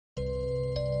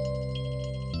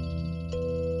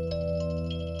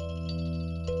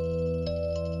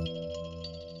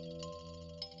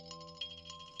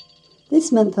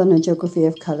This month on a Geography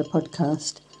of Colour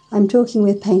podcast, I'm talking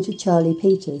with painter Charley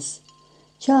Peters.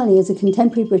 Charley is a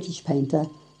contemporary British painter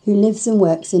who lives and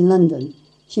works in London.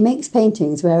 She makes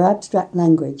paintings where abstract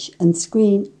language and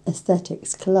screen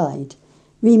aesthetics collide,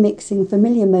 remixing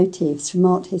familiar motifs from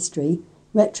art history,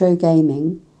 retro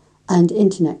gaming, and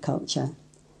internet culture.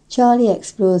 Charley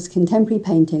explores contemporary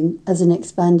painting as an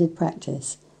expanded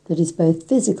practice that is both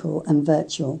physical and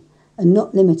virtual, and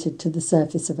not limited to the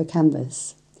surface of a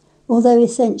canvas. Although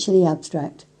essentially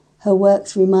abstract, her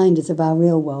works remind us of our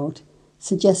real world,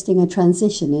 suggesting a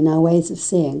transition in our ways of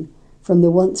seeing from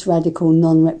the once radical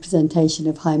non-representation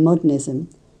of high modernism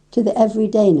to the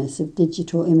everydayness of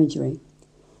digital imagery.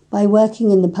 By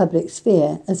working in the public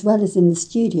sphere as well as in the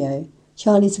studio,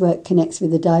 Charley's work connects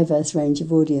with a diverse range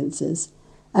of audiences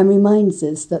and reminds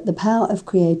us that the power of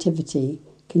creativity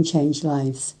can change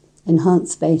lives,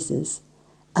 enhance spaces,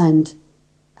 and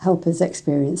help us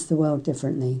experience the world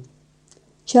differently.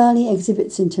 Charley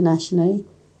exhibits internationally,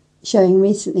 showing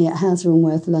recently at Hauser and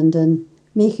Wirth, London,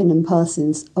 Meekin and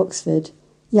Parsons, Oxford,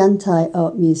 Yantai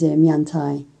Art Museum,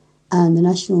 Yantai, and the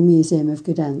National Museum of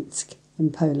Gdansk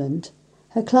in Poland.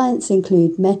 Her clients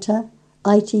include Meta,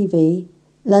 ITV,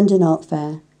 London Art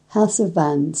Fair, House of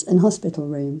Vans, and hospital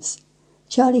rooms.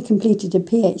 Charley completed a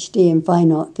PhD in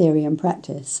fine art theory and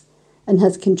practice and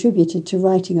has contributed to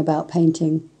writing about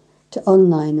painting to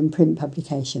online and print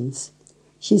publications.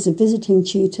 She's a visiting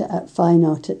tutor at Fine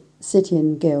Art at City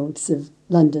and Guilds of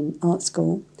London Art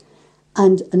School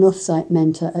and an off-site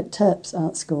mentor at Terps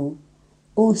Art School,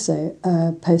 also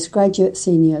a postgraduate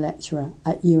senior lecturer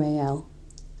at UAL.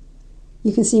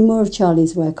 You can see more of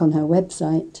Charley's work on her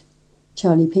website,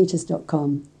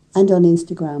 charleypeters.com, and on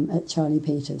Instagram at Charley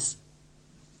Peters.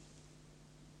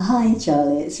 Hi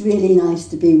Charley, it's really nice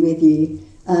to be with you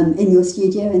in your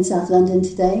studio in South London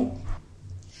today.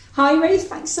 Hi Ruth,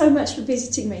 thanks so much for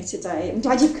visiting me today. I'm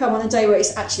glad you've come on a day where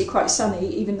it's actually quite sunny,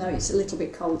 even though it's a little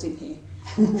bit cold in here.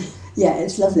 Yeah,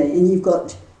 it's lovely, and you've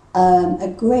got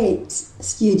a great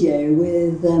studio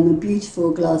with a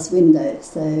beautiful glass window,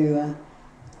 so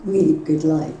really good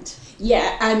light.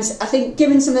 Yeah, and I think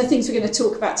given some of the things we're going to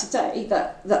talk about today,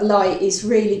 that light is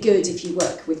really good if you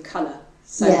work with colour.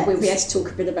 So yes. We'll be able to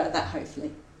talk a bit about that,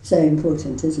 hopefully. So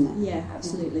important, isn't it? Yeah,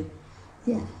 absolutely.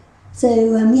 Yeah. So,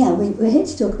 we're here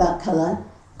to talk about colour,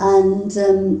 and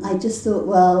I just thought,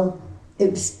 well, it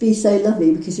would be so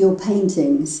lovely because your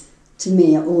paintings, to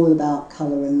me, are all about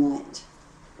colour and light.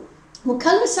 Well,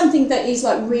 colour is something that is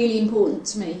really important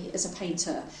to me as a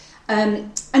painter.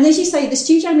 And as you say, the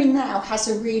studio I'm in now has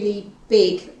a really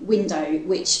big window,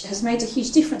 which has made a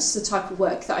huge difference to the type of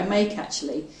work that I make,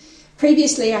 actually.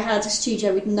 Previously, I had a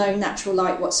studio with no natural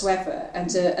light whatsoever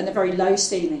and a very low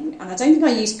ceiling. And I don't think I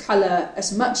used colour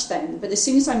as much then, but as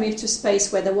soon as I moved to a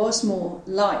space where there was more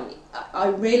light, I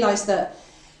realised that,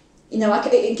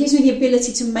 it gives me the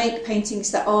ability to make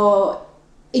paintings that are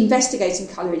investigating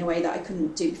colour in a way that I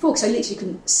couldn't do before, because I literally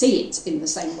couldn't see it in the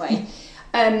same way.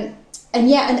 And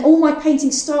all my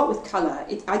paintings start with colour.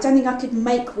 I don't think I could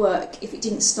make work if it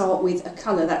didn't start with a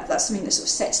colour. That's something that sort of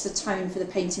sets the tone for the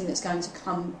painting that's going to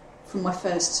come from my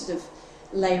first sort of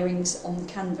layerings on the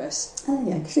canvas. Oh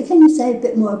yeah, so can you say a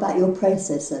bit more about your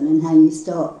process then and how you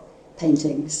start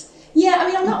paintings? Yeah,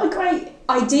 I'm not a great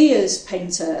ideas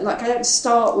painter. I don't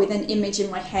start with an image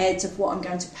in my head of what I'm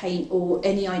going to paint or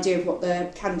any idea of what the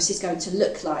canvas is going to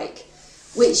look like,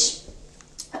 which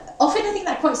often I think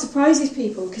that quite surprises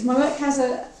people because my work has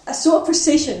a sort of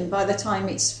precision by the time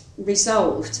it's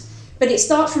resolved, but it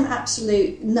starts from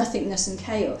absolute nothingness and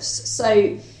chaos.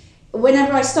 So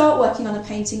whenever I start working on a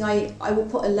painting, I will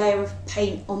put a layer of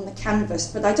paint on the canvas,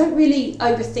 but I don't really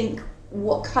overthink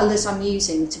what colours I'm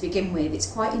using to begin with. It's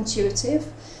quite intuitive.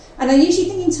 And I usually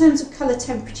think in terms of colour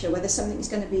temperature, whether something is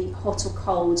going to be hot or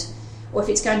cold, or if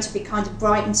it's going to be kind of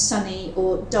bright and sunny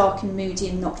or dark and moody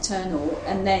and nocturnal,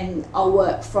 and then I'll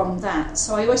work from that.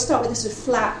 So I always start with a sort of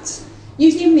flat,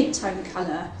 usually a mid-tone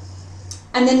colour,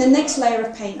 and then the next layer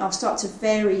of paint, I'll start to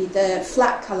vary the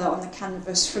flat colour on the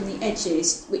canvas from the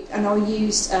edges, and I'll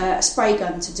use a spray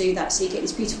gun to do that, so you get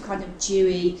these beautiful kind of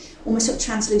dewy, almost sort of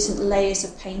translucent layers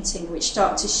of painting which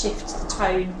start to shift the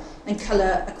tone and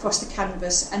colour across the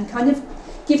canvas and kind of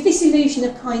give this illusion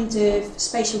of kind of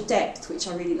spatial depth, which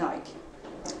I really like.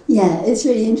 Yeah, it's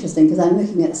really interesting because I'm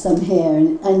looking at some here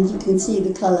and you can see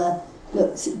the colour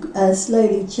looks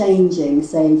slowly changing,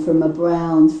 say from a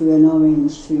brown through an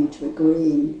orange through to a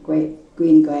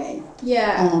green-grey.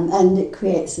 Yeah. And it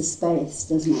creates a space,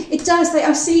 doesn't it? It does.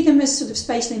 I see them as sort of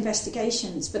spatial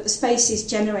investigations, but the space is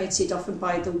generated often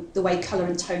by the way colour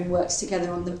and tone works together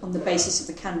on the basis of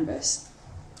the canvas.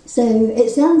 So it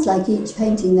sounds like each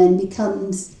painting then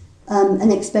becomes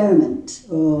an experiment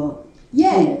or...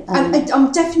 Yeah, I'm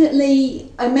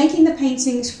making the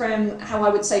paintings from how I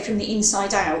would say from the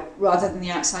inside out rather than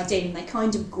the outside in. They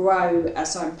kind of grow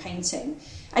as I'm painting.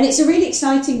 And it's a really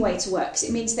exciting way to work because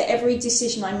it means that every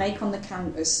decision I make on the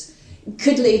canvas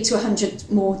could lead to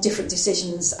 100 more different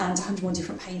decisions and 100 more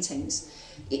different paintings.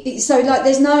 So like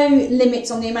there's no limits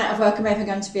on the amount of work I'm ever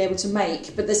going to be able to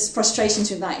make, but there's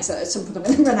frustrations with that is that at some point I'm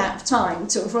going to run out of time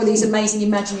for all these amazing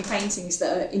imaginary paintings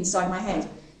that are inside my head.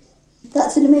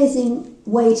 That's an amazing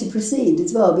way to proceed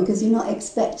as well, because you're not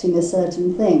expecting a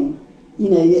certain thing. You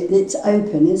know, it's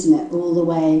open, isn't it, all the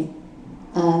way.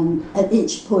 At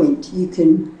each point you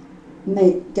can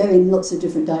go in lots of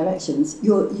different directions.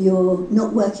 You're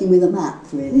not working with a map,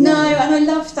 really. No, and I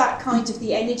love that kind of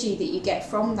the energy that you get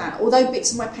from that. Although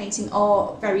bits of my painting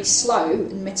are very slow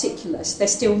and meticulous, they're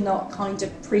still not kind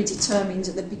of predetermined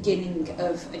at the beginning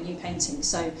of a new painting.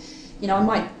 So, you know, I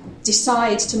might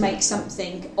decide to make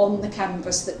something on the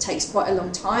canvas that takes quite a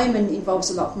long time and involves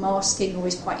a lot of masking or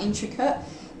is quite intricate,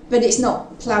 but it's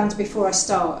not planned before I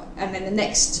start. And then the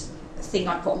next thing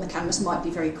I put on the canvas might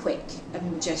be very quick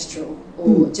and gestural,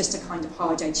 or just a kind of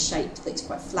hard-edged shape that's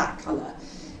quite flat colour.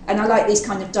 And I like these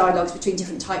kind of dialogues between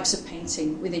different types of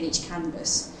painting within each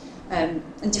canvas, and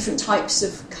different types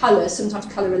of colours, sometimes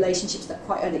colour relationships that are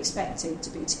quite unexpected to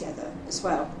be together as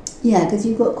well. Yeah, because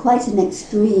you've got quite an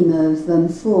extreme of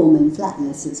form and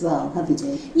flatness as well, haven't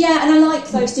you? Yeah, and I like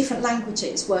those different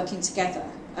languages working together.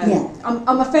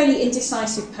 I'm a fairly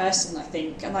indecisive person, I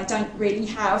think, and I don't really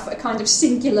have a kind of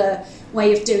singular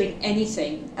way of doing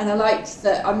anything. And I like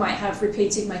that I might have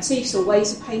repeated motifs or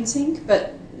ways of painting,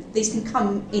 but these can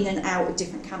come in and out of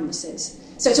different canvases.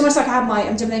 So it's almost like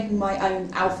I'm developing my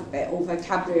own alphabet or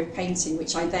vocabulary of painting,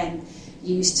 which I then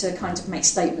use to kind of make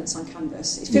statements on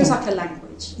canvas. It feels like a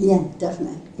language. Yeah,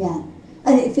 definitely, yeah.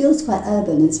 And it feels quite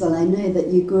urban as well. I know that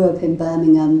you grew up in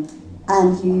Birmingham,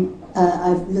 and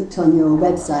I've looked on your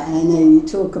website, and I know you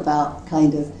talk about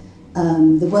kind of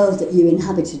the world that you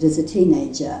inhabited as a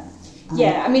teenager.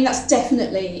 Yeah, I mean, that's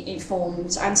definitely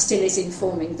informed and still is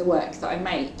informing the work that I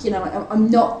make. You know,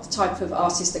 I'm not the type of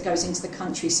artist that goes into the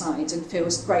countryside and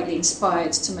feels greatly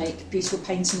inspired to make beautiful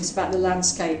paintings about the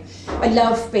landscape. I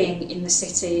love being in the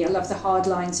city. I love the hard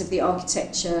lines of the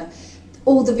architecture,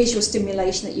 all the visual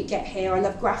stimulation that you get here. I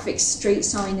love graphics, street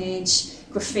signage,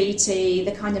 graffiti,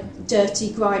 the kind of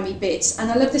dirty, grimy bits, and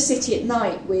I love the city at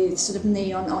night with sort of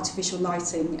neon artificial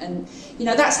lighting, and you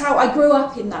know, that's how I grew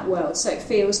up in that world, so it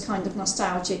feels kind of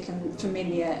nostalgic and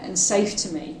familiar and safe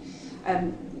to me.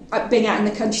 Being out in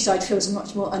the countryside feels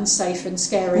much more unsafe and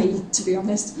scary, to be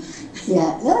honest.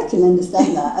 Yeah, I can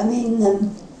understand that. I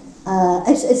mean,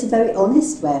 it's a very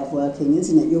honest way of working,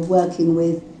 isn't it? You're working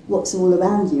with what's all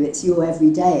around you. It's your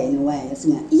everyday in a way,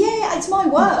 isn't it? Yeah, it's my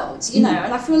world, you know,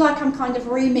 and I feel like I'm kind of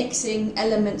remixing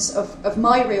elements of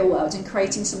my real world and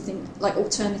creating something like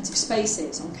alternative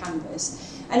spaces on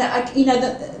canvas. And you know,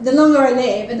 the longer I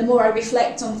live and the more I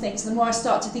reflect on things, the more I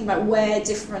start to think about where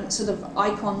different sort of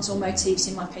icons or motifs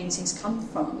in my paintings come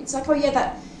from. It's like, oh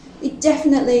yeah,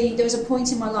 there was a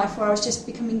point in my life where I was just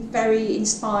becoming very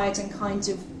inspired and kind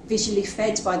of visually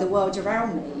fed by the world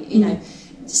around me, you know,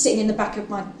 sitting in the back of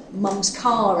my mum's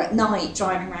car at night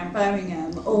driving around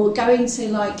Birmingham, or going to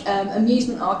like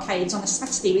amusement arcades on a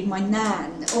Saturday with my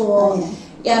nan, or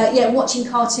watching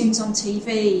cartoons on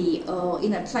TV, or you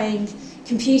know, playing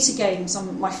computer games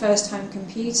on my first home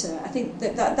computer. I think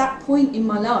that point in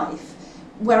my life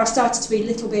where I started to be a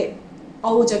little bit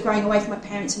older, growing away from my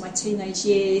parents in my teenage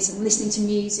years and listening to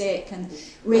music and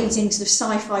reading sort of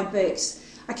sci-fi books,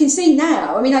 I can see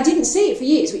now. I mean, I didn't see it for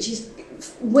years, which is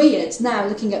weird now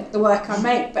looking at the work I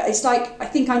make, but it's like I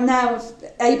think I'm now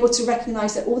able to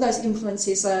recognise that all those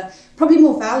influences are probably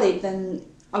more valid than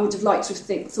I would have liked to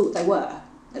have thought they were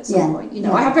at some point. You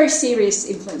know, I have very serious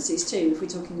influences too, if we're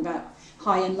talking about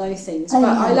high and low things, but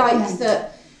I like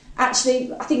that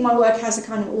actually I think my work has a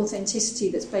kind of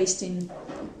authenticity that's based in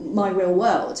my real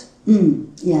world,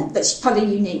 that's probably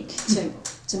unique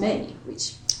to me,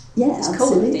 which it's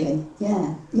absolutely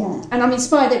cool, yeah. And I'm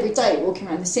inspired every day walking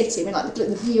around the city. I mean, like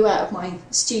the view out of my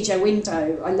studio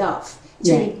window, I love. It's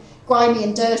really grimy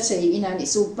and dirty, you know, and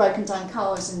it's all broken down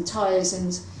cars and tyres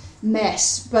and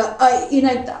mess. But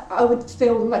I would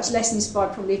feel much less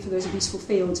inspired probably if there was a beautiful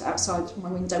field outside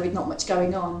my window with not much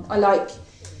going on. I like,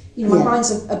 you know, my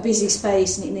mind's a busy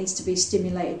space and it needs to be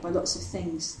stimulated by lots of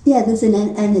things. Yeah, there's an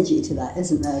energy to that,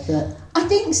 isn't there? But I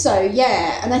think so,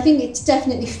 yeah. And I think it's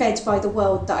definitely fed by the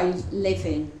world that I live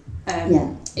in.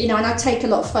 You know, and I take a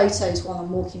lot of photos while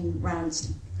I'm walking around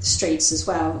the streets as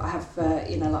well. I have,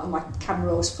 like my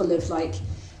camera roll's full of like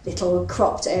little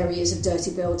cropped areas of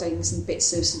dirty buildings and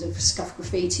bits of sort of scuff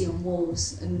graffiti on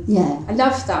walls. And I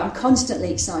love that. I'm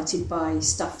constantly excited by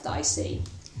stuff that I see.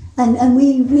 And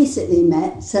we recently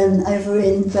met over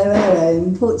in Barreiro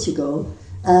in Portugal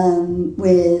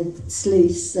with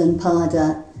Sluice and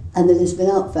Parda and the Lisbon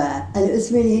Art Fair, and it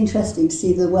was really interesting to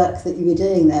see the work that you were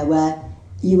doing there, where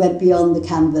you went beyond the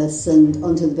canvas and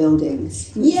onto the buildings.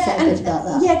 Can you say a bit about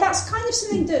that? Yeah, that's kind of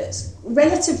something that's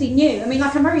relatively new. I mean,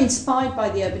 like, I'm very inspired by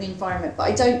the urban environment, but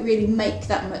I don't really make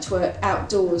that much work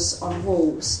outdoors on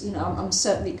walls. You know, I'm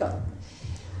certainly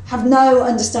have no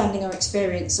understanding or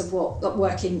experience of what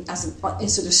working as a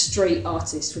sort of street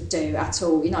artist would do at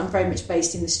all. You know, I'm very much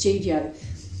based in the studio.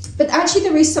 But actually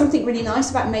there is something really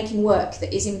nice about making work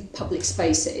that is in public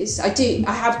spaces. I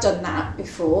have done that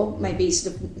before, maybe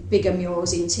sort of bigger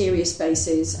murals, interior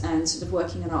spaces, and sort of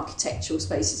working in architectural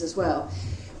spaces as well.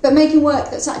 But making work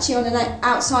that's actually on an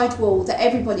outside wall that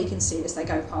everybody can see as they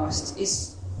go past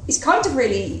is kind of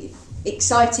really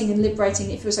exciting and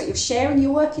liberating. It feels like you're sharing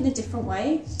your work in a different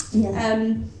way. Yeah.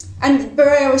 And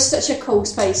Barreiro is such a cool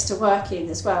space to work in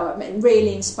as well. I mean,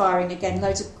 really inspiring, again,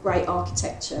 loads of great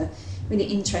architecture, really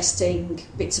interesting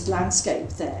bits of landscape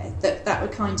there that were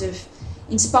kind of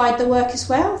inspired the work as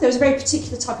well. There was a very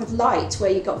particular type of light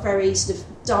where you got very sort of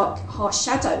dark, harsh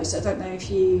shadows. I don't know if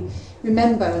you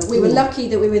remember. We were lucky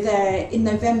that we were there in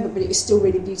November, but it was still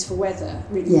really beautiful weather,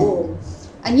 really warm.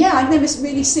 And I'd never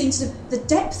really seen sort of the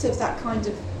depth of that kind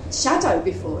of shadow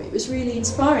before. It was really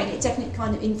inspiring. It definitely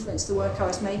kind of influenced the work I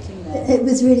was making there. It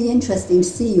was really interesting to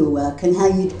see your work and how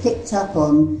you'd picked up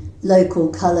on local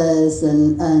colours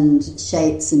and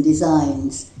shapes and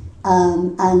designs,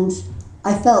 and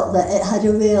I felt that it had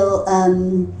a real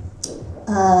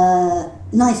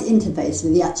nice interface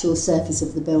with the actual surface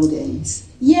of the buildings.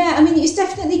 Yeah, I mean, it's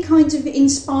definitely kind of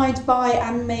inspired by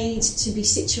and made to be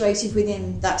situated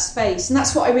within that space, and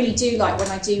that's what I really do like when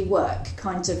I do work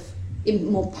kind of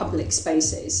in more public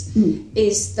spaces,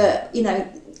 is that, you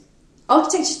know,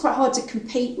 architecture is quite hard to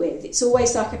compete with. It's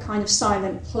always like a kind of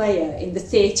silent player in the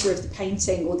theatre of the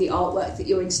painting or the artwork that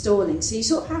you're installing. So you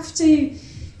sort of have to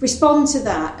respond to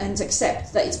that and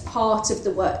accept that it's part of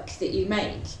the work that you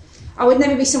make. I would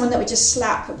never be someone that would just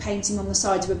slap a painting on the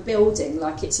side of a building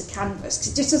like it's a canvas,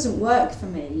 because it just doesn't work for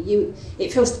me.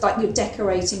 It feels like you're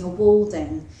decorating a wall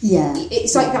then. Yeah.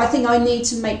 It's like, I think I need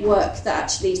to make work that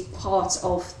actually is part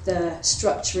of the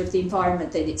structure of the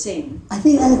environment that it's in. I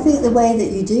think the way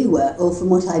that you do work, or from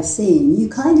what I've seen, you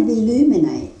kind of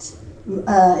illuminate.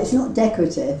 It's not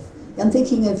decorative. I'm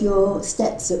thinking of your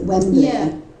steps at Wembley. Yeah.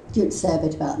 Do you want to say a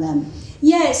bit about them?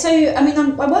 Yeah, so I mean,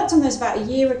 I worked on those about a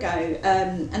year ago,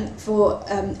 and for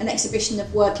an exhibition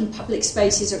of work in public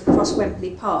spaces across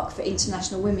Wembley Park for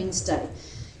International Women's Day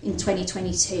in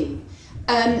 2022.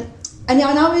 And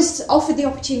I was offered the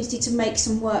opportunity to make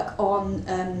some work on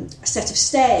a set of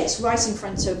stairs right in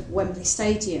front of Wembley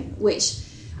Stadium, which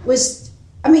was,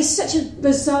 I mean, it's such a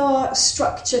bizarre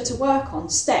structure to work on,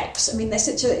 steps. I mean, they're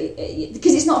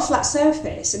because it's not a flat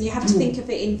surface, and you have to think of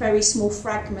it in very small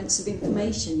fragments of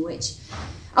information, which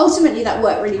ultimately that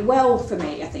worked really well for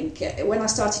me, I think. When I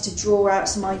started to draw out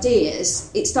some ideas,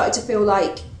 it started to feel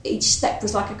like each step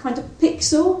was like a kind of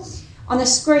pixel on a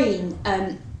screen,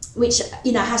 which,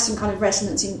 you know, has some kind of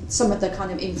resonance in some of the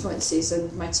kind of influences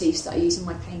and motifs that I use in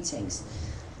my paintings.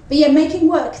 But yeah, making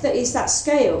work that is that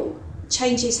scale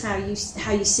changes how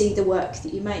you see the work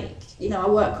that you make. You know, I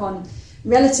work on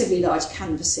relatively large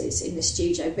canvases in the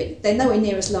studio, but they're nowhere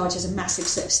near as large as a massive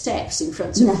set of steps in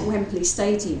front of Wembley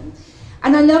Stadium.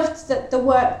 And I loved that the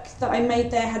work that I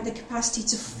made there had the capacity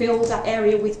to fill that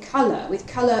area with colour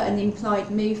and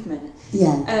implied movement.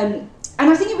 Yeah. And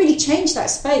I think it really changed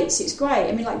that space. It's great.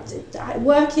 I mean, like,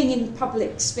 working in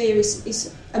public sphere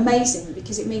is amazing,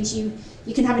 because it means you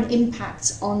can have an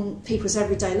impact on people's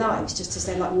everyday lives just as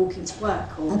they're like walking to work.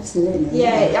 Absolutely.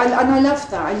 Yeah, and I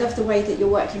love that. I love the way that your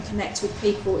work can connect with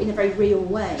people in a very real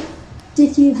way.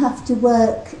 Did you have to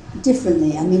work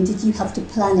differently? I mean, did you have to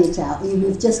plan it out?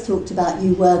 We've just talked about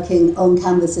you working on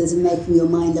canvases and making your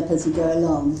mind up as you go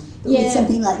along. But with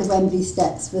something like the Wembley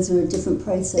Steps, was there a different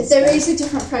process? There is a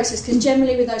different process, because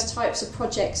generally with those types of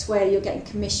projects where you're getting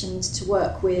commissioned to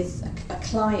work with a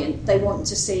client, they want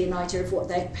to see an idea of what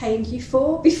they're paying you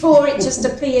for before it just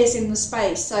appears in the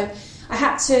space. So I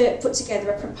had to put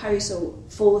together a proposal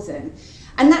for them.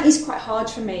 And that is quite hard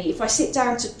for me. If I sit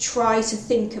down to try to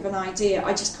think of an idea,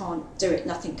 I just can't do it,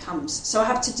 nothing comes. So I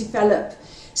have to develop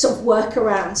sort of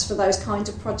workarounds for those kind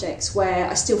of projects where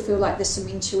I still feel like there's some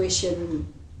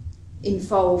intuition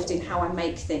involved in how I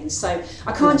make things. So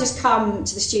I can't just come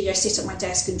to the studio, sit at my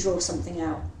desk and draw something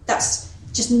out. That's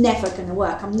just never going to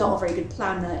work. I'm not a very good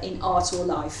planner in art or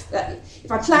life.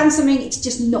 If I plan something, it's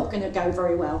just not going to go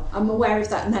very well. I'm aware of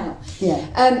that now.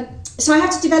 Yeah. So I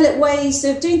have to develop ways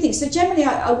of doing things. So generally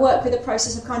I work with a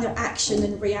process of kind of action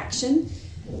and reaction.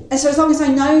 And so as long as I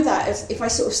know that, if I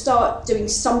sort of start doing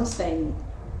something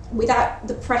without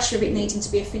the pressure of it needing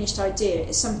to be a finished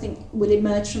idea, something will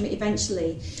emerge from it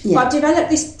eventually. Yeah. But I've developed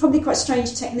this probably quite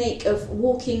strange technique of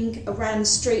walking around the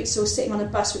streets or sitting on a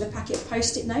bus with a packet of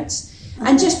post-it notes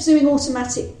and just doing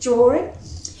automatic drawing.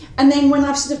 And then when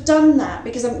I've sort of done that,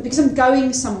 because I'm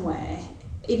going somewhere,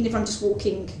 even if I'm just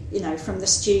walking, from the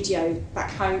studio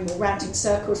back home or round in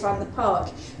circles around the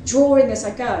park, drawing as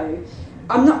I go,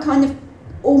 I'm not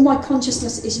all my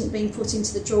consciousness isn't being put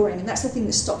into the drawing, and that's the thing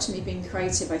that stops me being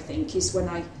creative, I think, is when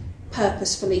I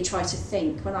purposefully try to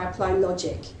think, when I apply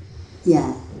logic.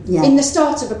 Yeah. In the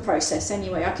start of a process,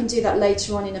 anyway. I can do that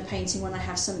later on in a painting when I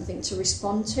have something to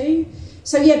respond to.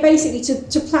 So, yeah, basically,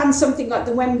 to plan something like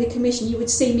the Wembley Commission, you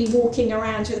would see me walking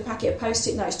around with a packet of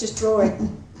Post-it notes, just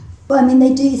drawing. Well, I mean,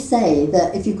 they do say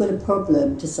that if you've got a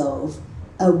problem to solve,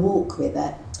 walk with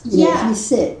it. You know, if you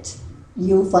sit,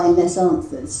 you'll find less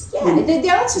answers. Yeah, the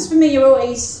answers for me are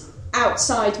always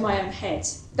outside my own head.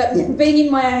 Being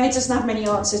in my own head doesn't have many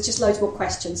answers, just loads more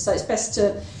questions. So it's best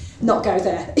to not go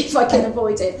there if I can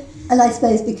avoid it. And I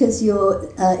suppose because you're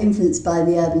influenced by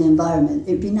the urban environment,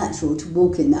 it would be natural to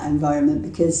walk in that environment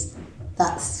because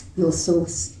that's your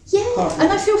source. Yeah,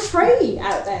 and I feel free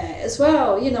out there as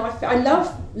well. I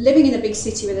love living in a big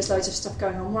city where there's loads of stuff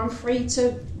going on, where I'm free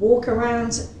to walk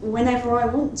around whenever I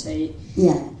want to.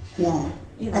 Yeah.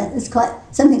 It's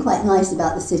something quite nice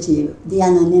about the city, the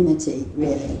anonymity,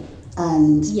 really.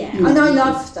 And and I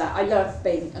love that. I love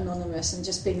being anonymous and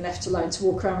just being left alone to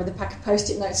walk around with a pack of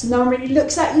Post-it notes. No one really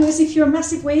looks at you as if you're a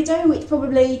massive weirdo, which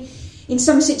probably, in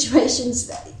some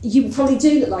situations, you probably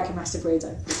do look like a massive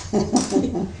weirdo.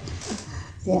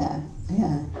 Yeah.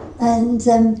 And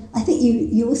I think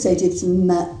you also did some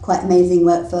quite amazing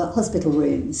work for hospital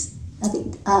rooms. I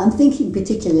think I'm thinking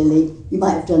particularly, you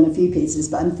might have done a few pieces,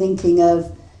 but I'm thinking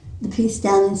of the piece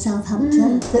down in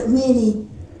Southampton that really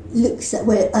looks at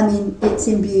it's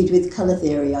imbued with colour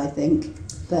theory, I think.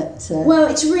 But well,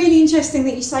 it's really interesting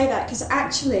that you say that, because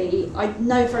actually I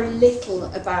know very little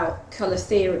about colour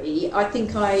theory. I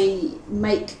think I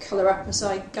make colour up as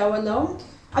I go along.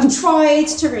 I've tried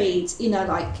to read,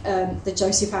 the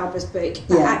Joseph Albers book,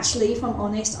 but actually, if I'm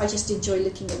honest, I just enjoy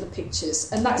looking at the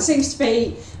pictures. And that seems to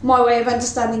be my way of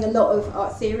understanding a lot of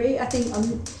art theory. I think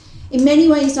in many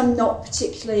ways, I'm not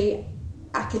particularly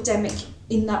academic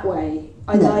in that way.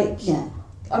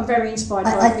 I'm very inspired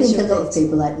by I think a lot of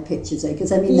people like the pictures, though,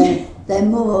 because,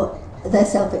 they're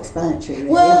self-explanatory, really,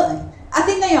 well, aren't they? I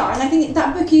think they are, and I think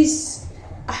that book is...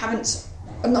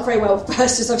 I'm not very well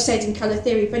versed, as I've said, in colour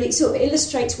theory, but it sort of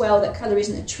illustrates well that colour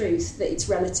isn't a truth, that it's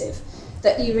relative,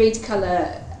 that you read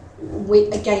colour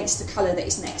against the colour that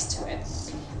is next to it.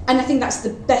 And I think that's the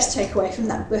best takeaway from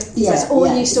that book, because that's all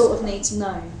you sort of need to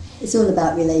know. It's all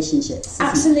about relationships.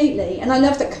 Absolutely, and I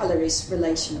love that colour is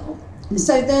relational.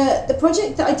 So the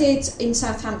project that I did in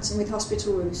Southampton with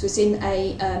hospital rooms was in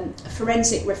a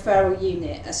forensic referral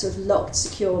unit, a sort of locked,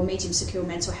 secure, medium secure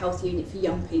mental health unit for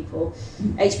young people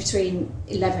aged between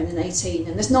 11 and 18.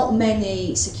 And there's not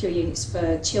many secure units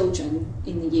for children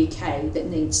in the UK that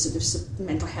need sort of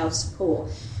mental health support.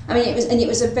 I mean, it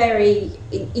was a very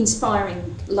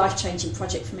inspiring, life-changing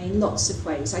project for me in lots of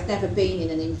ways. I'd never been in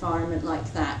an environment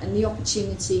like that, and the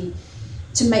opportunity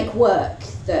to make work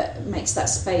that makes that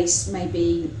space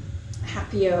maybe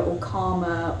happier or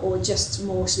calmer or just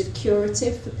more sort of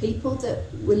curative for people that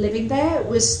were living there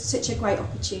was such a great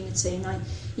opportunity. And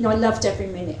I loved every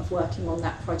minute of working on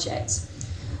that project.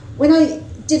 When I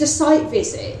did a site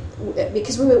visit,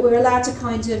 because we were allowed to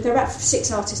there were about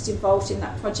 6 artists involved in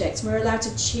that project, and we were allowed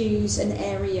to choose an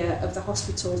area of the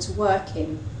hospital to work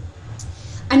in.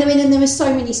 And there were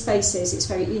so many spaces. It's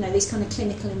very, these kind of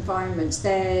clinical environments.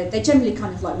 They're generally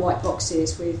kind of like white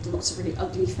boxes with lots of really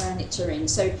ugly furniture in.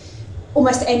 So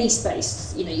almost any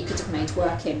space, you could have made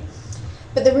work in.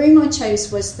 But the room I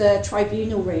chose was the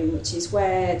tribunal room, which is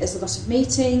where there's a lot of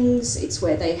meetings. It's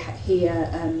where they hear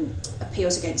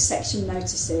appeals against section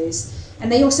notices.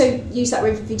 And they also use that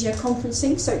room for video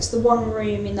conferencing, so it's the one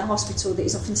room in the hospital that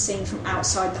is often seen from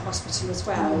outside the hospital as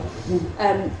well.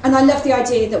 And I love the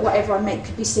idea that whatever I make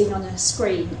could be seen on a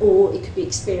screen, or it could be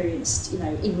experienced,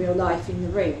 in real life in the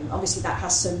room. Obviously that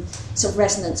has some sort of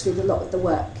resonance with a lot of the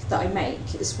work that I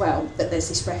make as well, that there's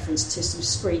this reference to sort of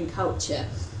screen culture.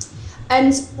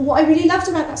 And what I really loved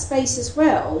about that space as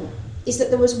well is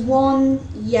that there was one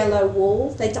yellow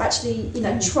wall. They'd actually,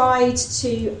 tried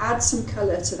to add some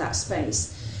colour to that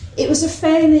space. It was a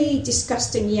fairly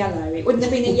disgusting yellow. It wouldn't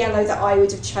have been a yellow that I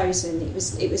would have chosen. It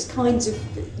was kind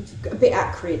of a bit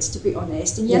acrid, to be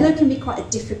honest. And yellow can be quite a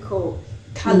difficult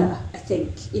colour, I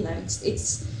think. You know,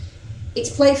 it's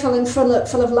playful and full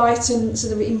of light and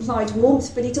sort of implied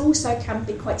warmth, but it also can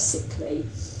be quite sickly.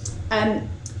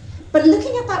 But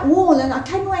looking at that wall, and I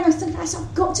came away and I was thinking,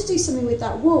 I've got to do something with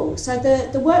that wall. So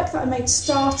the work that I made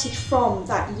started from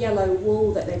that yellow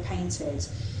wall that they painted.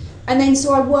 And then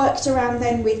so I worked around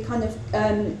then with kind of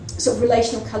sort of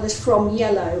relational colours from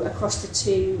yellow across the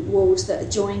two walls that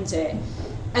adjoined it.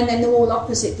 And then the wall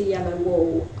opposite the yellow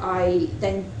wall, I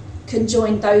then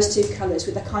conjoined those two colours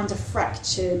with a kind of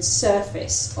fractured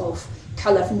surface of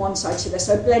colour from one side to the other.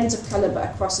 So a blend of colour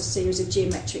but across a series of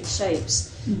geometric shapes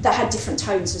that had different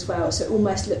tones as well. So it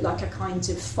almost looked like a kind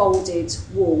of folded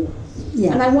wall.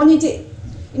 Yeah. And I wanted it,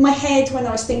 in my head when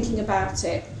I was thinking about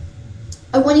it,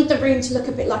 I wanted the room to look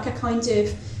a bit like a kind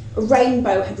of a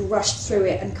rainbow had rushed through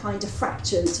it and kind of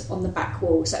fractured on the back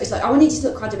wall. So it was like I wanted it to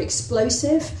look kind of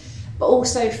explosive, but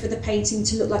also for the painting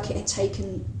to look like it had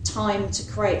taken time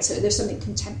to create. So there's something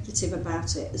contemplative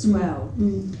about it as well.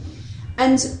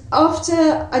 And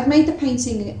after I'd made the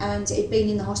painting and it had been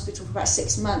in the hospital for about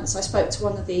 6 months, I spoke to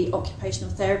one of the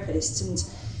occupational therapists, and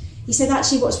he said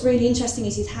actually what's really interesting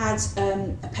is he'd had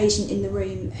a patient in the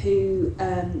room who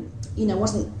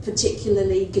wasn't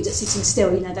particularly good at sitting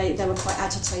still. They were quite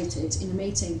agitated in the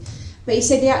meeting. But he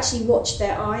said he actually watched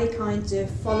their eye kind of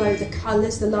follow the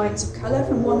colours, the lines of colour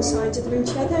from one side of the room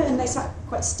to the other, and they sat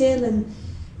quite still and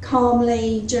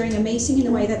calmly during a meeting in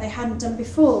a way that they hadn't done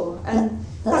before. And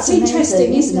that's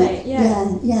interesting, isn't it?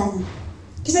 Yeah.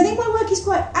 Because I think my work is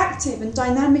quite active and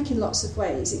dynamic in lots of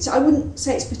ways. I wouldn't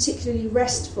say it's particularly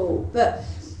restful, but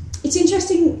it's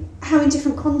interesting how in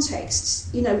different contexts,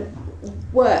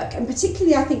 work, and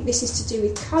particularly I think this is to do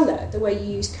with colour. The way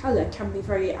you use colour can be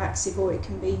very active, or it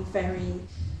can be very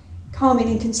calming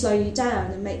and can slow you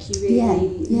down and make you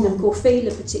really look or feel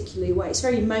a particular way. It's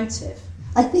very emotive.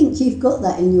 I think you've got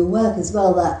that in your work as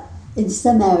well, that in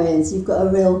some areas you've got a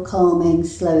real calming,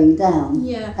 slowing down,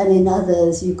 and in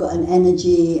others you've got an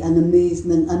energy and a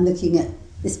movement. I'm looking at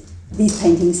these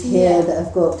paintings here that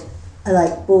have got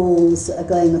like balls that are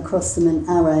going across them and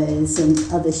arrows and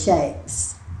other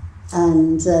shapes,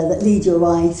 and that lead your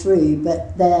eye through,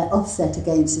 but they're offset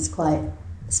against this quite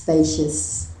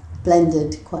spacious,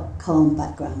 blended, quite calm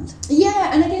background.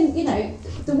 Yeah, and again,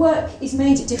 the work is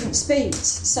made at different speeds.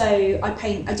 So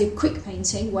I do quick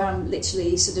painting where I'm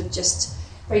literally sort of just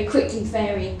very quickly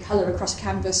varying colour across a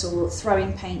canvas or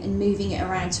throwing paint and moving it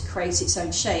around to create its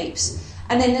own shapes.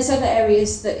 And then there's other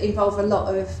areas that involve a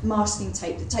lot of masking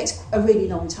tape that takes a really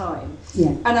long time.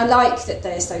 Yeah. And I like that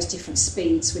there's those different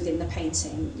speeds within the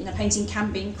painting. Painting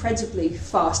can be incredibly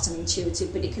fast and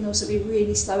intuitive, but it can also be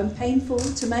really slow and painful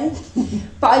to make.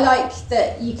 But I like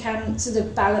that you can sort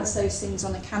of balance those things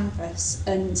on a canvas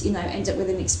and, end up with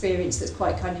an experience that's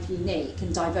quite kind of unique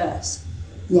and diverse.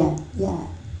 Yeah.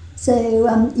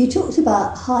 So you talked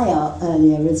about high art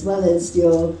earlier as well as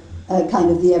your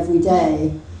kind of the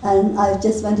everyday. And I've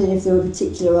just wondered if there were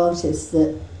particular artists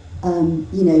that,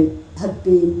 have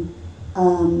been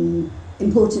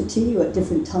important to you at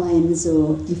different times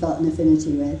or you felt an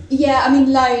affinity with. Yeah,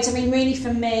 loads. Really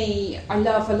for me, I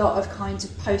love a lot of kind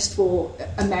of post-war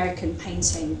American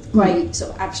painting, great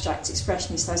sort of abstract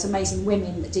expressionists, those amazing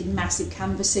women that did massive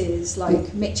canvases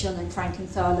like Mitchell and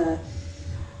Frankenthaler,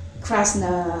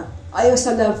 Krasner. I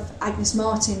also love Agnes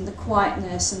Martin, the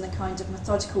quietness and the kind of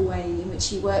methodical way in which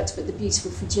she worked, but the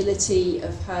beautiful fragility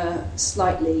of her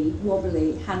slightly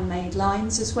wobbly handmade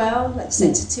lines as well, like the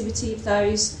sensitivity of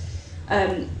those.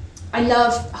 I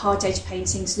love hard edge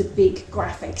paintings, the big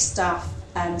graphic stuff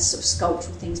and sort of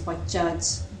sculptural things by Judd and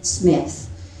Smith.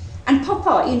 And pop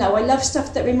art, I love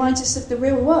stuff that reminds us of the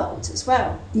real world as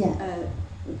well.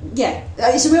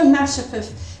 It's a real mashup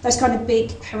of those kind of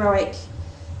big, heroic,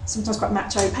 sometimes quite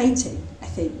macho painting, I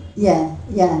think. Yeah.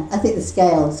 I think the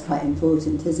scale is quite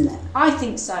important, isn't it? I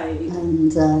think so.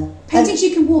 And paintings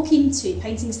you can walk into,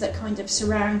 paintings that kind of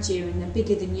surround you and are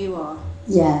bigger than you are.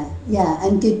 Yeah,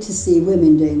 and good to see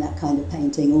women doing that kind of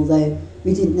painting, although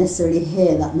we didn't necessarily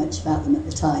hear that much about them at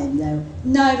the time, though.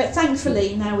 No, but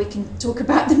thankfully now we can talk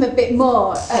about them a bit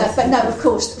more. But no, of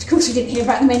course we didn't hear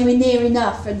about them anywhere near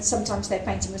enough, and sometimes their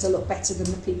painting was a lot better than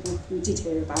the people we did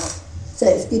hear about. So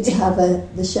it's good to have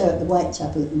the show at the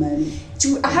Whitechapel at the moment.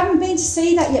 I haven't been to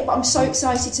see that yet, but I'm so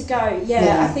excited to go.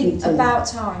 Yeah, I think about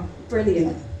time.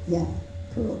 Brilliant. Yeah,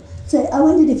 cool. So I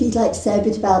wondered if you'd like to say a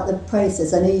bit about the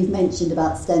process. I know you've mentioned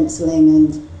about stenciling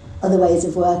and other ways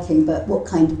of working, but what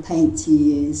kind of paints you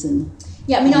use and...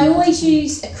 Yeah, I mean, I always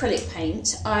use acrylic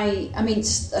paint. I mean,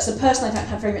 as a person, I don't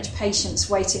have very much patience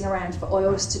waiting around for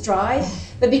oils to dry.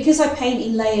 But because I paint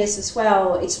in layers as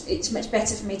well, it's much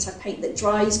better for me to have paint that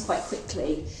dries quite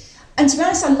quickly. And to be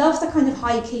honest, I love the kind of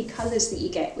high key colours that you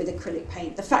get with acrylic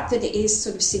paint. The fact that it is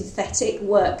sort of synthetic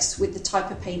works with the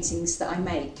type of paintings that I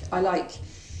make. I like,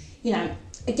 you know,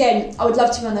 again, I would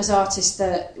love to be one of those artists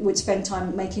that would spend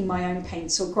time making my own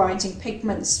paints or grinding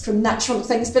pigments from natural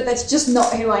things, but that's just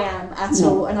not who I am at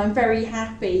all. And I'm very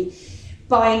happy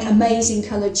buying amazing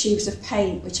coloured tubes of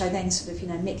paint, which I then sort of, you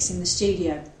know, mix in the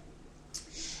studio.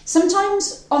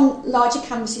 Sometimes on larger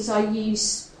canvases I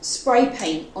use spray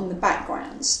paint on the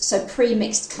backgrounds, so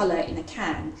pre-mixed colour in a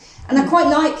can. And I quite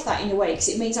like that in a way, because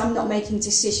it means I'm not making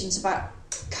decisions about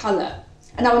colour.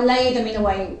 And I will layer them in a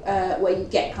way where you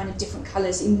get kind of different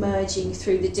colours emerging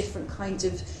through the different kind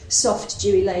of soft,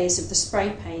 dewy layers of the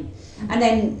spray paint. And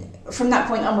then from that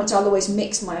point onwards, I'll always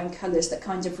mix my own colours that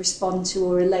kind of respond to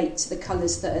or relate to the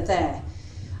colours that are there.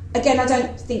 Again, I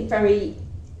don't think very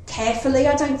carefully,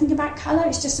 I don't think about colour.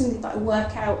 It's just something that I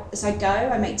work out as I go.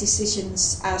 I make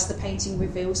decisions as the painting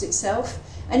reveals itself.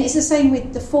 And it's the same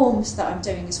with the forms that I'm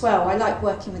doing as well. I like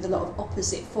working with a lot of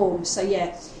opposite forms. So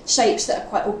yeah, shapes that are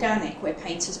quite organic, where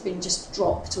paint has been just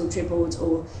dropped or dribbled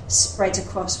or spread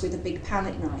across with a big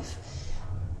palette knife.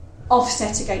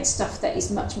 Offset against stuff that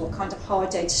is much more kind of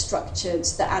hard-edged, structured,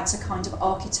 that adds a kind of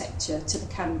architecture to the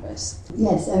canvas.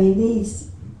 Yes, I mean,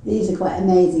 these are quite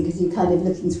amazing because you're kind of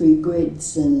looking through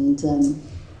grids and...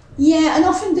 Yeah, and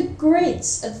often the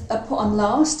grids are put on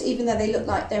last, even though they look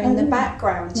like they're in the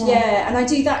background. Yeah, and I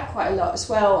do that quite a lot as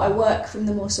well. I work from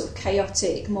the more sort of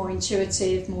chaotic, more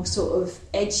intuitive, more sort of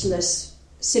edgeless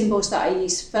symbols that I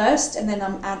use first, and then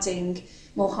I'm adding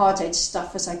more hard-edged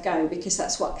stuff as I go, because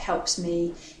that's what helps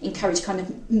me encourage kind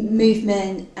of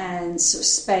movement and sort of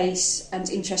space and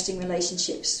interesting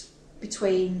relationships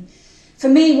between... For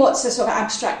me, what's a sort of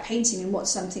abstract painting and what's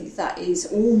something that is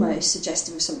almost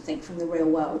suggestive of something from the real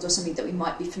world, or something that we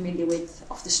might be familiar with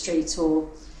off the street or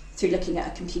through looking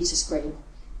at a computer screen.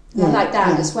 Yeah, I like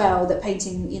that as well, that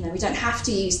painting, you know, we don't have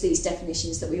to use these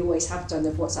definitions that we always have done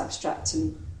of what's abstract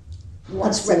and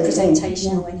what's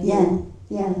representational anymore.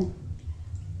 Yeah.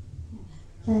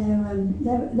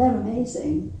 They're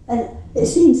amazing. And it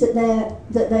seems that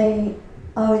they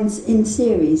are in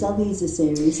series. Are these a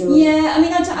series? Or? Yeah, I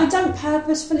mean, I don't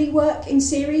purposefully work in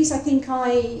series. I think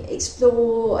I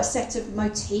explore a set of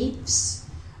motifs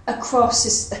across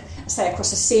a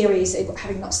series,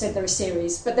 having not said they're a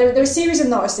series, but they're a series and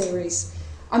not a series.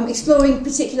 I'm exploring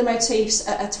particular motifs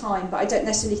at a time, but I don't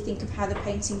necessarily think of how the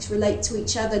paintings relate to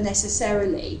each other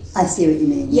necessarily. I see what you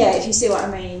mean. Yeah, if you see what I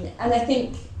mean. And I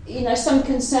think, you know, some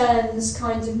concerns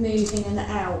kind of move in and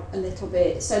out a little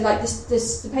bit. So like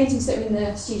the paintings that are in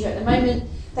the studio at the moment,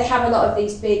 they have a lot of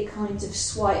these big kind of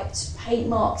swiped paint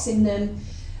marks in them.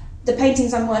 The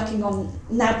paintings I'm working on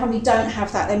now probably don't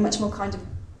have that. They're much more kind of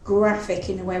graphic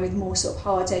in a way, with more sort of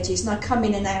hard edges. And I come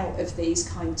in and out of these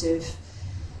kind of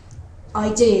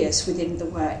ideas within the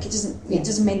work. It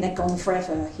doesn't mean they're gone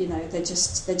forever, you know. They're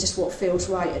just what feels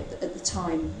right at the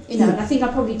time, you know. And I think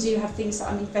I probably do have things that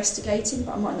I'm investigating,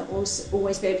 but I might not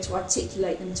always be able to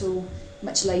articulate them until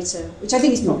much later, which I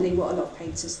think is probably what a lot of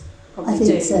painters probably do. I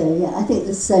think so. Yeah, I think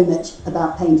there's so much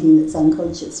about painting that's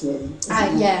unconscious, really.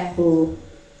 Yeah. Or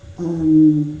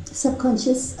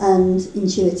subconscious and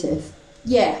intuitive.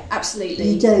 Yeah, absolutely.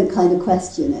 You don't kind of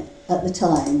question it at the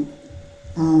time.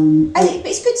 But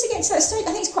it's good to get to that stage.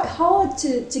 I think it's quite hard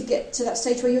to get to that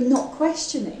stage where you're not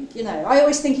questioning, you know. I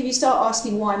always think if you start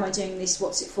asking, why am I doing this,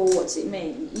 what's it for, what's it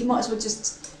mean, you might as well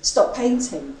just stop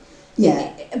painting.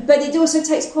 Yeah. But it also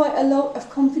takes quite a lot of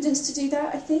confidence to do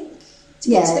that, I think, to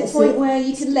get to the point where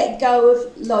you can let go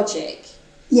of logic.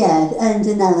 Yeah, and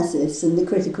analysis and the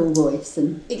critical voice.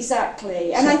 And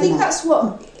exactly. And I think that's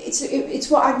what it's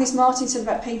what Agnes Martin said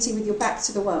about painting with your back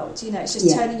to the world. You know, it's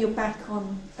just turning your back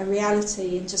on a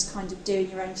reality and just kind of doing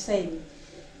your own thing.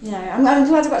 You know, I'm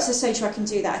glad I got to the stage where I can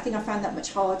do that. I think I found that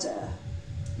much harder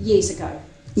years ago.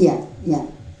 Yeah.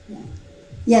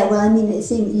 Well, I mean, it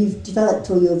seems you've developed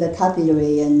all your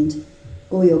vocabulary and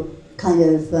all your kind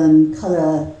of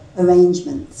colour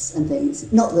arrangements and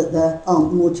things. Not that there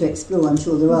aren't more to explore, I'm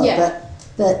sure there are,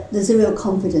 but there's a real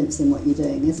confidence in what you're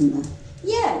doing, isn't there?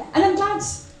 Yeah, and I'm glad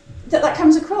that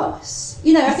comes across.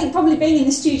 You know, I think probably being in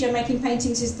the studio making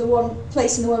paintings is the one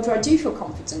place in the world where I do feel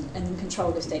confident and in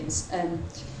control of things.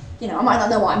 You know, I might not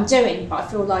know what I'm doing, but I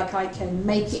feel like I can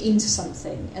make it into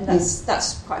something, and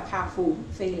that's quite a powerful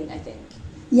feeling, I think.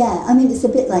 Yeah, I mean, it's a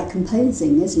bit like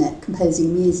composing, isn't it?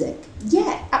 Composing music.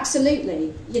 Yeah,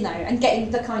 absolutely. You know, and getting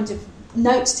the kind of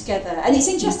notes together. And it's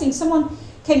interesting, someone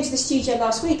came to the studio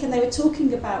last week and they were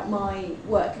talking about my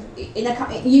work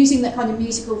using that kind of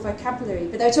musical vocabulary,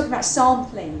 but they were talking about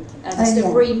sampling and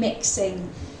remixing.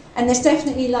 And there's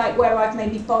definitely like where I've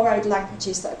maybe borrowed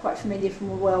languages that are quite familiar from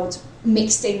the world,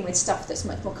 mixed in with stuff that's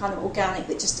much more kind of organic,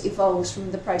 that just evolves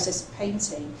from the process of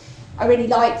painting. I really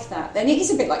like that. Then it is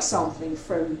a bit like sampling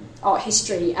from art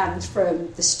history and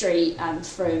from the street and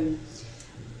from,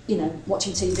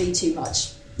 watching TV too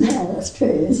much. Yeah, that's true,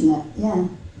 isn't it? Yeah.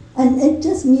 And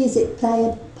does music play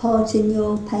a part in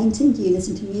your painting? Do you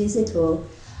listen to music or...?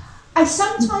 I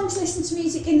sometimes listen to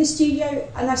music in the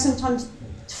studio, and I sometimes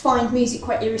find music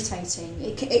quite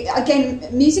irritating. Again,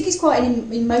 music is quite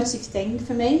an emotive thing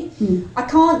for me. I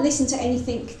can't listen to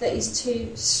anything that is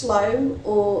too slow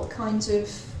or kind of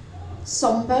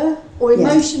sombre or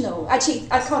emotional. Actually,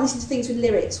 I can't listen to things with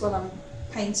lyrics when I'm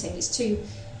painting. It's too...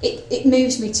 It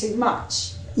moves me too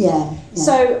much. Yeah.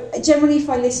 So generally, if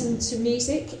I listen to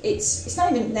music, it's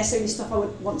not even necessarily stuff I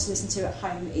would want to listen to at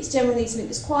home. It's generally something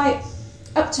that's quite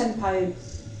up tempo,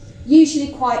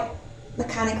 usually quite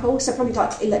mechanical. So probably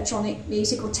like electronic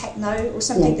music or techno or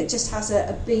something that just has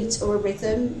a beat or a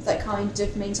rhythm that kind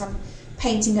of means I'm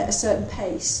painting at a certain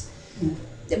pace.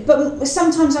 But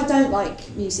sometimes I don't like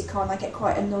music on. I get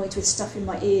quite annoyed with stuff in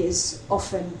my ears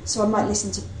often, so I might listen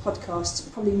to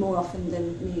podcasts probably more often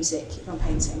than music if I'm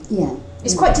painting.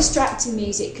 It's quite distracting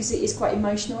music because it is quite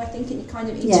emotional, I think, and it kind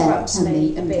of interrupts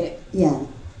me a bit.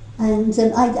 And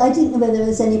I didn't know whether there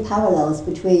was any parallels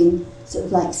between sort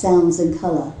of like sounds and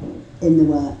colour in the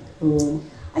work, or...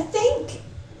 I think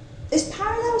there's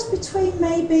parallels between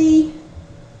maybe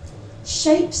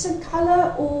shapes and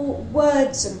colour or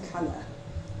words and colour.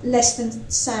 Less than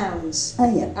sounds,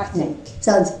 I think.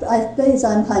 So I suppose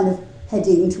I'm kind of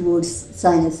heading towards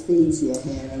synesthesia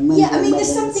here. And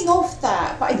there's something of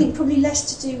that, but I think probably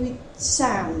less to do with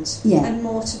sound and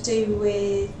more to do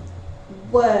with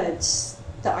words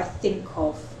that I think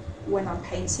of when I'm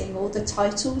painting, or the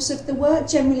titles of the work.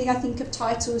 Generally, I think of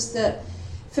titles that,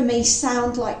 for me,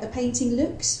 sound like the painting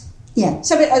looks.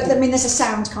 So, there's a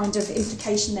sound kind of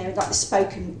implication there, like the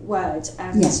spoken word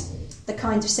and... the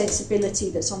kind of sensibility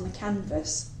that's on the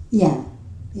canvas.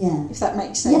 If that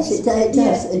makes sense. Yes, it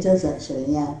does. It does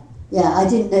actually. I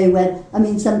didn't know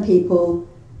when. Some people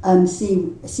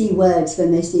see words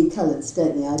when they see colours,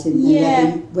 don't they? I didn't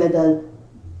know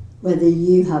whether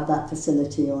you have that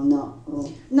facility or not.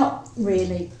 Or... Not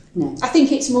really. No. I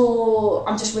think it's more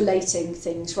I'm just relating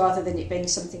things rather than it being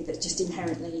something that just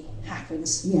inherently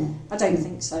happens. I don't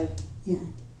think so.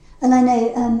 And I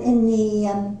know in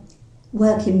the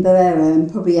work in Barrero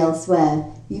and probably elsewhere,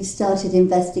 you've started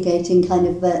investigating kind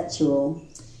of virtual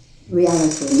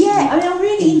reality. I'm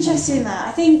really interested in that.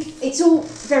 I think it's all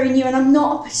very new, and I'm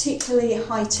not a particularly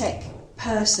high-tech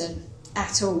person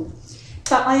at all.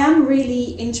 But I am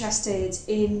really interested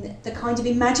in the kind of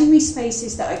imaginary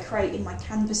spaces that I create in my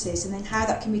canvases, and then how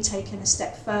that can be taken a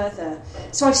step further.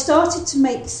 So I've started to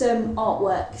make some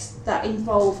artworks that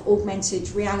involve augmented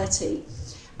reality.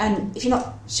 And if you're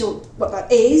not sure what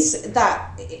that is,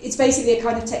 that it's basically a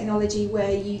kind of technology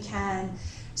where you can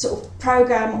sort of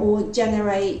program or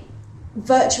generate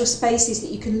virtual spaces that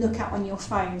you can look at on your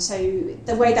phone. So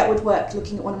the way that would work,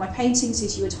 looking at one of my paintings,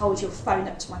 is you would hold your phone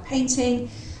up to my painting,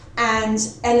 and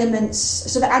elements,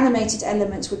 sort of animated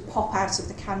elements, would pop out of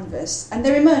the canvas. And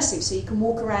they're immersive, so you can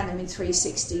walk around them in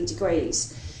 360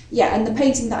 degrees. And the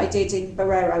painting that I did in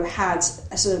Barrero had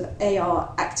a sort of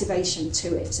AR activation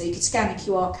to it. So you could scan a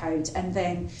QR code and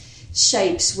then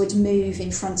shapes would move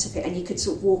in front of it and you could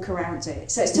sort of walk around it.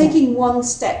 So it's taking one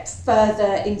step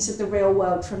further into the real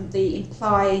world from the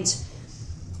implied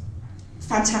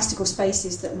fantastical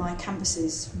spaces that my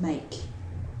canvases make.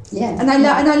 And I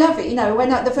love it. When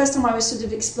the first time I was sort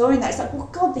of exploring that, it's like, oh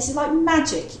God, this is like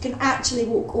magic. You can actually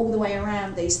walk all the way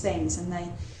around these things, and they...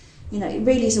 it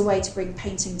really is a way to bring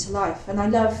painting to life. And I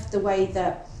love the way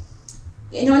that,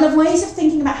 I love ways of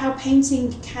thinking about how painting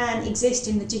can exist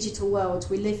in the digital world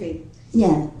we live in.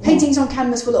 Paintings on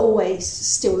canvas will always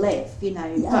still live,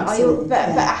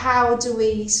 but how do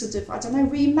we sort of,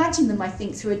 reimagine them, I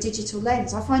think, through a digital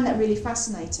lens? I find that really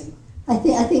fascinating. I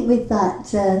think with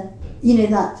that,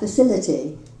 that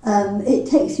facility, it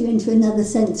takes you into another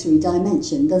sensory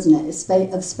dimension, doesn't it?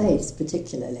 Of space,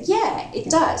 particularly. It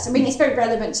does. It's very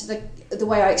relevant to the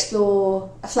way I explore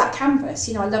a flat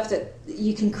canvas. I love that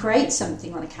you can create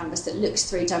something on a canvas that looks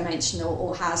three-dimensional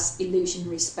or has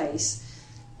illusionary space.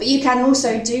 But you can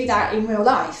also do that in real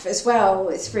life as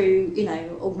well through,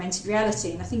 augmented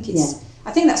reality. And I think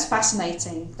I think that's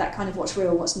fascinating, that kind of what's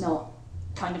real, what's not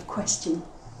kind of question.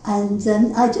 And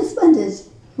I just wondered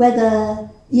whether,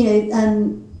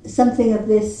 something of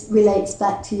this relates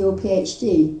back to your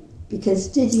PhD, Because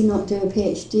did you not do a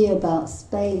PhD about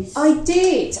space? I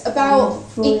did, about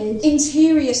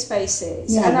interior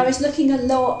spaces. Yeah. And I was looking a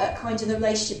lot at kind of the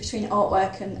relationship between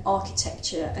artwork and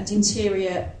architecture and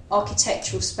interior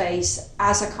architectural space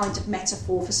as a kind of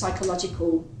metaphor for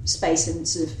psychological space and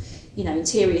sort of,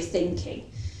 interior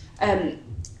thinking. And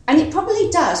it probably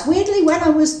does. Weirdly, when I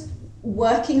was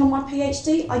working on my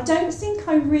PhD, I don't think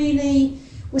I really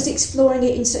was exploring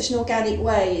it in such an organic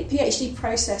way. The PhD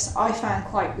process I found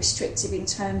quite restrictive in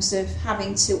terms of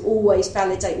having to always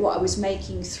validate what I was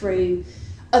making through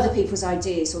other people's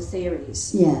ideas or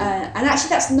theories. Yeah. And actually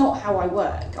that's not how I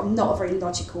work. I'm not a very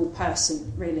logical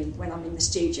person, really, when I'm in the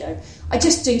studio. I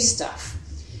just do stuff.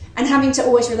 And having to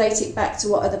always relate it back to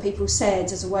what other people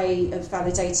said as a way of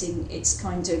validating its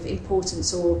kind of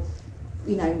importance or,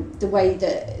 the way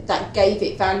that gave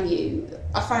it value,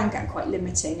 I found that quite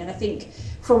limiting. And I think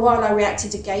for a while I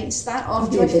reacted against that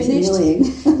after I finished.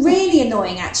 Annoying. Really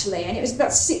annoying, actually. And it was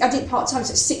about I did part-time,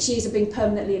 so 6 years of being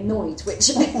permanently annoyed,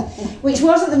 which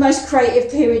wasn't the most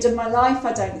creative period of my life,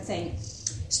 I don't think.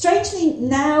 Strangely,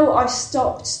 now I've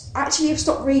stopped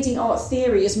reading art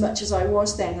theory as much as I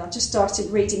was then. I've just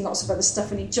started reading lots of other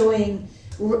stuff and enjoying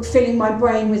filling my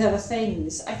brain with other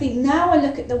things. I think now I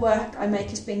look at the work I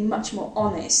make as being much more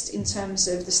honest in terms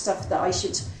of the stuff that I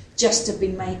should just have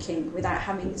been making without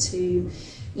having to,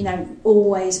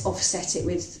 always offset it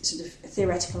with sort of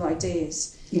theoretical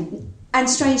ideas. Yeah. And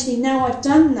strangely, now I've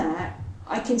done that,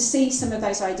 I can see some of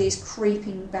those ideas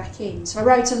creeping back in. So I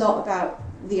wrote a lot about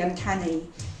the uncanny,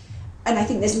 and I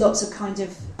think there's lots of kind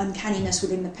of uncanniness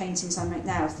within the paintings I make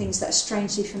now, things that are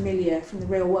strangely familiar from the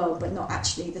real world but not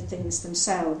actually the things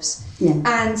themselves. Yeah.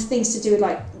 And things to do with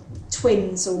like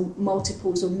twins or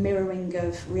multiples or mirroring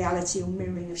of reality or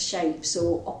mirroring of shapes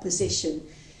or opposition.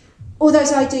 All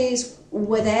those ideas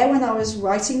were there when I was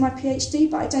writing my PhD,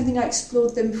 but I don't think I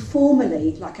explored them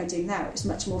formally like I do now. It was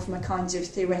much more from a kind of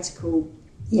theoretical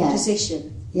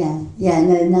position. Yeah,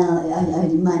 no, now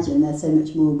I'd imagine there's so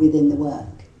much more within the work.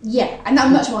 Yeah, and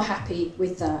I'm much more happy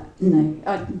with that. Doing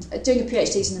a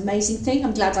PhD is an amazing thing.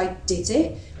 I'm glad I did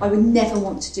it. I would never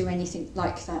want to do anything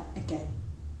like that again.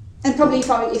 And probably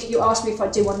if you ask me if I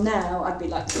do one now, I'd be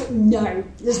like, no,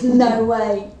 there's no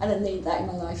way. I don't need that in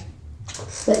my life.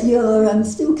 But you're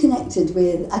still connected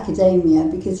with academia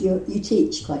because you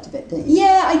teach quite a bit, don't you?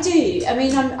 Yeah, I do. I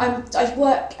mean, I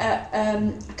work at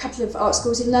a couple of art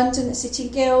schools in London, at City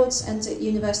Guilds and at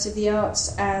University of the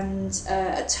Arts, and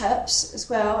at TERPs as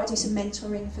well. I do some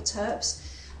mentoring for TERPs.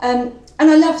 And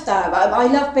I love that. I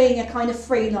love being a kind of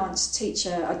freelance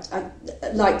teacher. I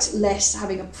liked less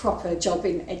having a proper job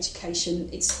in education.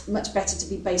 It's much better to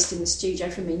be based in the studio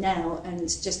for me now and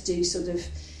just do sort of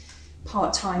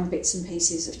part-time bits and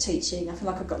pieces of teaching. I feel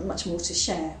like I've got much more to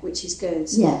share, which is good.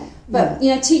 Yeah. But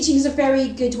teaching is a very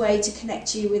good way to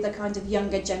connect you with a kind of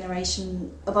younger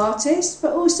generation of artists,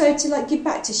 but also to give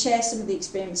back, to share some of the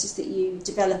experiences that you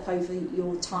develop over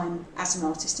your time as an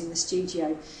artist in the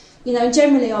studio.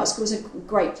 Generally art schools are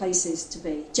great places to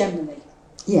be. Generally.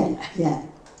 Yeah.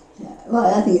 Well,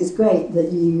 I think it's great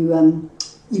that you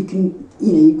can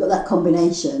you've got that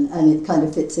combination and it kind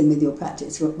of fits in with your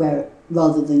practice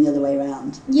rather than the other way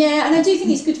around. Yeah, and I do think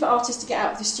it's good for artists to get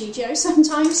out of the studio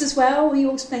sometimes as well. We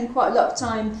all spend quite a lot of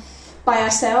time by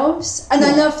ourselves, and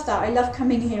I love that. I love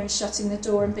coming here and shutting the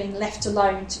door and being left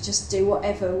alone to just do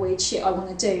whatever weird shit I want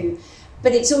to do.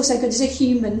 But it's also good as a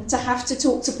human to have to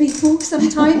talk to people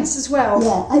sometimes as well.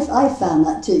 Yeah, I've found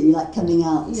that too, coming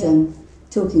out and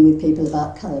talking with people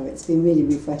about colour. It's been really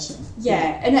refreshing.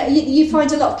 Yeah, and you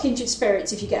find a lot of kindred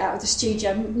spirits if you get out of the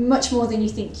studio, much more than you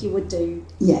think you would do.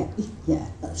 Yeah,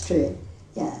 that's true.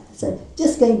 Yeah, so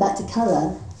just going back to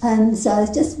colour, so I was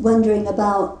just wondering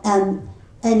about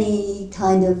any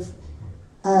kind of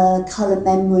colour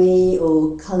memory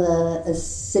or colour as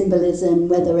symbolism,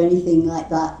 whether anything like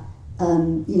that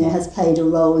has played a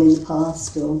role in the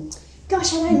past or...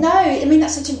 Gosh, I don't know. I mean,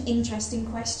 that's such an interesting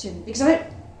question because I don't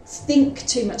think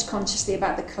too much consciously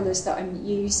about the colours that I'm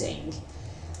using.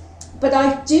 But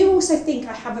I do also think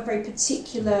I have a very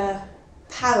particular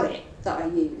palette that I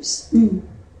use.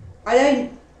 I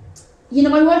don't...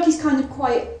 my work is kind of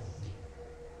quite...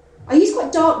 I use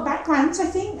quite dark backgrounds, I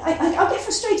think. I get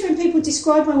frustrated when people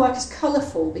describe my work as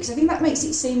colourful because I think that makes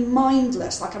it seem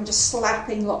mindless, like I'm just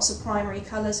slapping lots of primary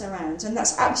colours around, and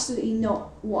that's absolutely not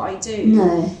what I do.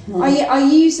 No. I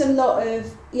use a lot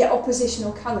of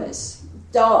oppositional colours,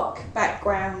 dark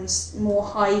backgrounds, more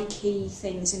high-key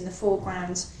things in the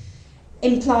foreground,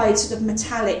 implied sort of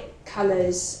metallic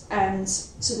colours and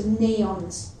sort of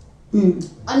neons.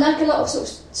 I like a lot of sort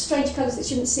of strange colours that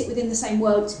shouldn't sit within the same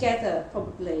world together,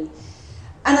 probably.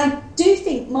 And I do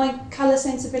think my colour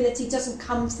sensibility doesn't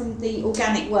come from the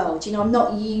organic world. You know, I'm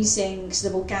not using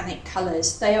sort of organic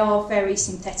colours. They are very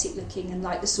synthetic looking and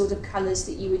like the sort of colours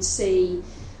that you would see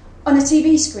on a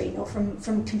TV screen or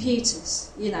from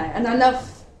computers, you know. And I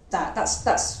love that.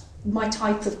 That's my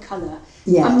type of colour.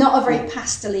 Yeah. I'm not a very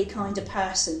pastel-y kind of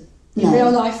person in real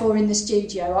life or in the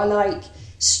studio. I like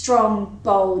strong,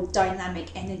 bold,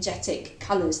 dynamic, energetic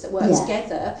colours that work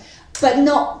together. But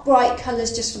not bright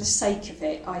colours just for the sake of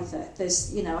it either.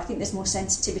 There's, you know, I think there's more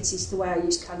sensitivity to the way I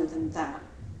use colour than that.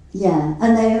 Yeah,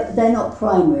 and they're not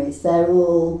primaries. They're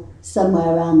all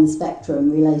somewhere around the spectrum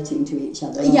relating to each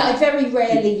other. Yeah, I very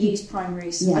rarely use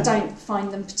primaries. Yeah. I don't find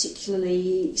them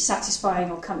particularly satisfying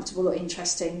or comfortable or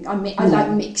interesting. I like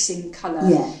mixing colour.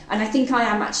 Yeah. And I think I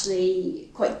am actually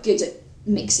quite good at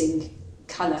mixing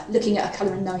colour, looking at a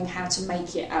colour and knowing how to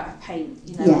make it out of paint.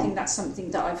 You know, I think that's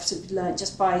something that I've sort of learned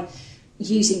just by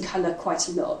using colour quite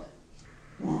a lot.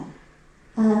 Yeah.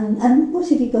 And what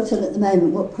have you got on at the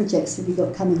moment? What projects have you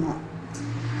got coming up?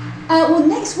 Well,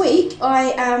 next week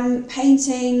I am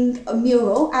painting a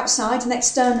mural outside, an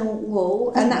external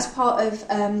wall, and that's part of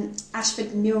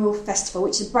Ashford Mural Festival,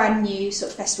 which is a brand new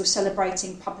sort of festival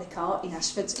celebrating public art in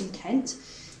Ashford in Kent.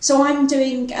 So I'm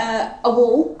doing a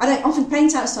wall. I don't often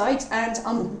paint outside, and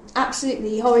I'm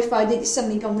absolutely horrified that it's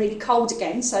suddenly gone really cold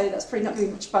again, so that's probably not going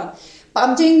to be much fun. But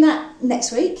I'm doing that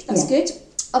next week. That's good.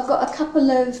 I've got a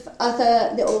couple of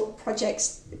other little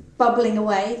projects bubbling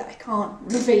away that I can't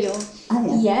reveal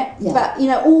yet. Yeah. But, you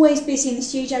know, always busy in the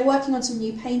studio, working on some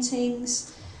new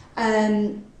paintings.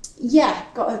 I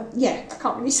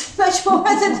can't really say much more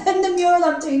other than the mural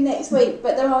I'm doing next week,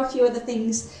 but there are a few other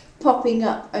things popping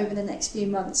up over the next few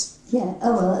months. Yeah,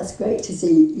 oh well, that's great to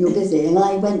see you're busy. And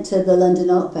I went to the London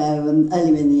Art Fair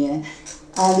earlier in the year,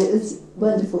 and it was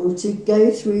wonderful to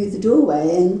go through the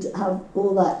doorway and have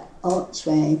all that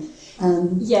archway.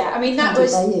 I mean that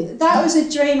was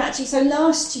a dream actually. So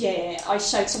last year I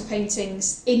showed some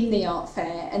paintings in the art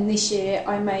fair, and this year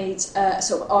I made a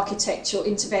sort of architectural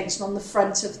intervention on the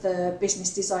front of the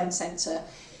Business Design Centre.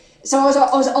 So I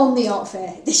was on the art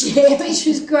fair this year, which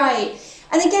was great.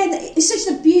 And again, it's such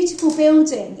a beautiful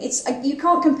building. You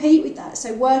can't compete with that.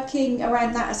 So working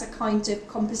around that as a kind of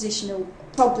compositional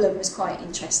problem was quite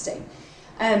interesting.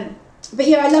 But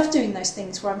yeah, I love doing those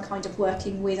things where I'm kind of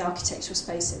working with architectural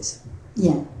spaces.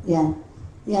 Yeah.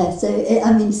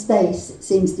 So space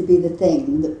seems to be the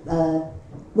thing that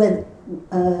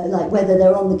whether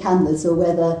they're on the canvas or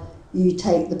whether you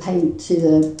take the paint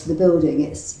to the building,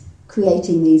 it's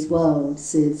creating these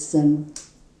worlds is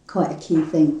quite a key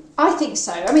thing. I think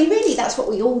so. I mean, really, that's what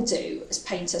we all do as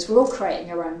painters. We're all creating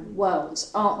our own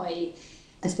worlds, aren't we?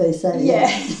 I suppose so. Yeah.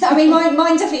 I mean,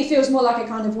 mine definitely feels more like a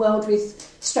kind of world with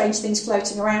strange things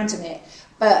floating around in it.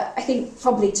 But I think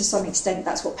probably to some extent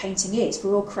that's what painting is.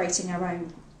 We're all creating our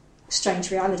own strange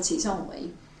realities, aren't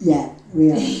we? Yeah,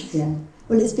 we are. Yeah.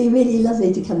 Well, it's been really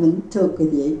lovely to come and talk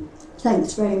with you.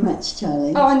 Thanks very much,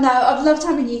 Charlie. Oh, no, I've loved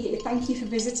having you here. Thank you for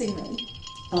visiting me.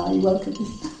 Oh, you're welcome.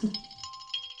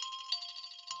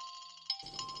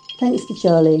 Thanks to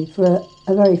Charlie for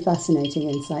a very fascinating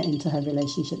insight into her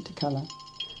relationship to colour.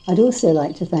 I'd also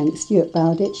like to thank Stuart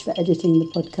Bowditch for editing the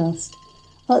podcast,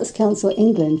 Arts Council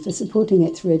England for supporting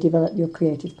it through a Develop Your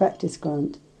Creative Practice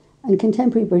grant, and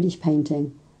Contemporary British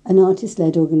Painting, an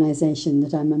artist-led organisation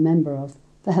that I'm a member of,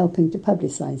 for helping to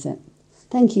publicise it.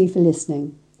 Thank you for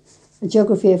listening. A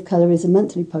Geography of Colour is a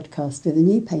monthly podcast with a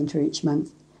new painter each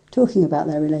month, talking about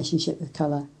their relationship with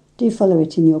colour. Do follow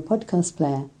it in your podcast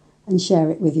player and share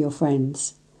it with your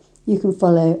friends. You can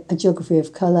follow A Geography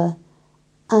of Colour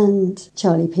and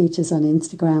Charley Peters on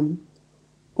Instagram.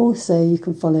 Also, you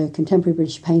can follow Contemporary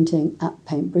British Painting at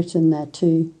Paint Britain there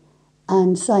too,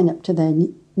 and sign up to their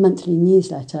monthly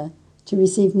newsletter to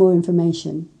receive more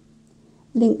information.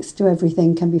 Links to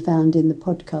everything can be found in the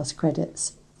podcast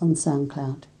credits on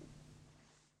SoundCloud.